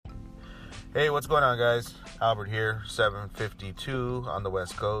Hey, what's going on, guys? Albert here, 7:52 on the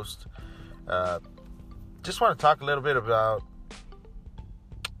West Coast. Just want to talk a little bit about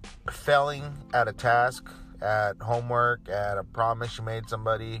failing at a task, at homework, at a promise you made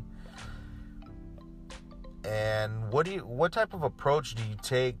somebody. And what type of approach do you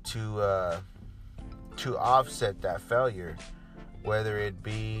take to offset that failure? Whether it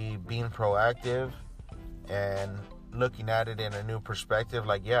be being proactive and looking at it in a new perspective,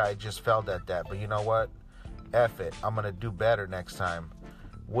 like, yeah, I just failed at that, but you know what? F it. I'm going to do better next time.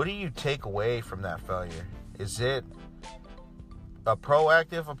 What do you take away from that failure? Is it a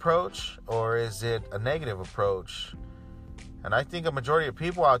proactive approach or is it a negative approach? And I think a majority of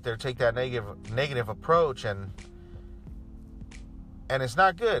people out there take that negative approach, and it's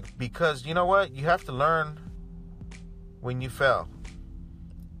not good, because you know what? You have to learn when you fail.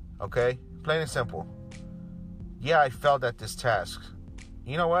 Okay? Plain and simple. Yeah, I failed at this task.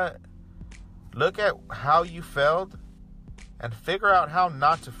 You know what? Look at how you failed and figure out how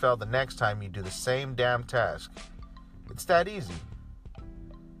not to fail the next time you do the same damn task. It's that easy.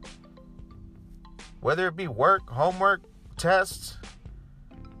 Whether it be work, homework, tests,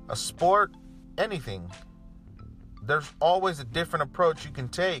 a sport, anything. There's always a different approach you can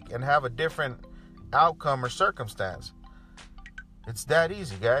take and have a different outcome or circumstance. It's that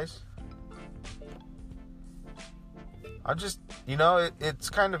easy, guys. It's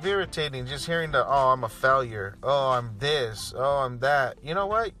kind of irritating just hearing I'm a failure. Oh, I'm this. Oh, I'm that. You know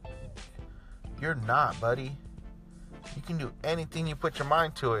what? You're not, buddy. You can do anything you put your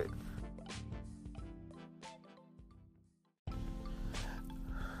mind to it.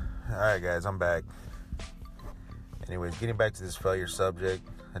 Alright, guys, I'm back. Anyways, getting back to this failure subject,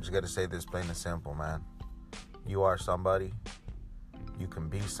 I just got to say this plain and simple, man. You are somebody. You can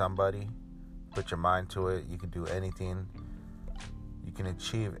be somebody. Put your mind to it. You can do anything. You can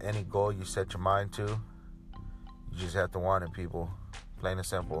achieve any goal you set your mind to. You just have to want it, people. Plain and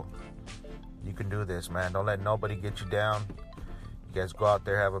simple. You can do this, man. Don't let nobody get you down. You guys go out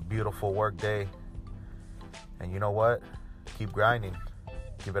there, have a beautiful work day. And you know what? Keep grinding.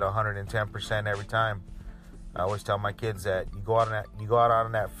 Give it 110% every time. I always tell my kids that you go out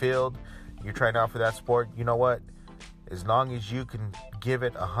on that field, you're trying out for that sport. You know what? As long as you can give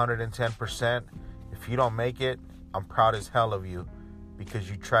it 110%, if you don't make it, I'm proud as hell of you, because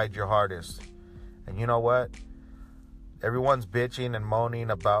you tried your hardest. And you know what? Everyone's bitching and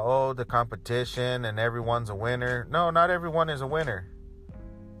moaning about, the competition and everyone's a winner. No, not everyone is a winner.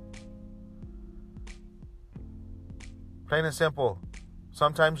 Plain and simple.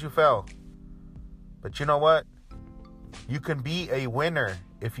 Sometimes you fail. But you know what? You can be a winner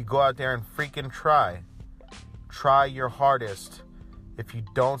if you go out there and freaking try. Try your hardest. If you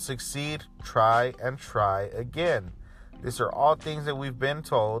don't succeed, try and try again. These are all things that we've been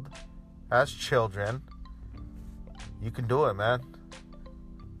told as children. You can do it, man.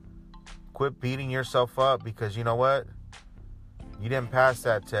 Quit beating yourself up because you know what? You didn't pass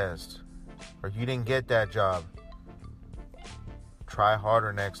that test, or you didn't get that job. Try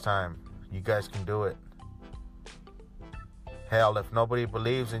harder next time. You guys can do it. Hell, if nobody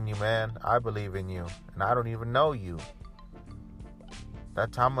believes in you, man, I believe in you. And I don't even know you.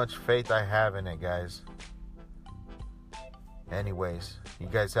 That's how much faith I have in it, guys. Anyways, you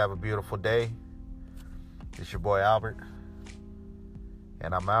guys have a beautiful day. It's your boy Albert.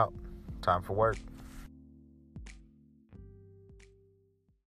 And I'm out. Time for work.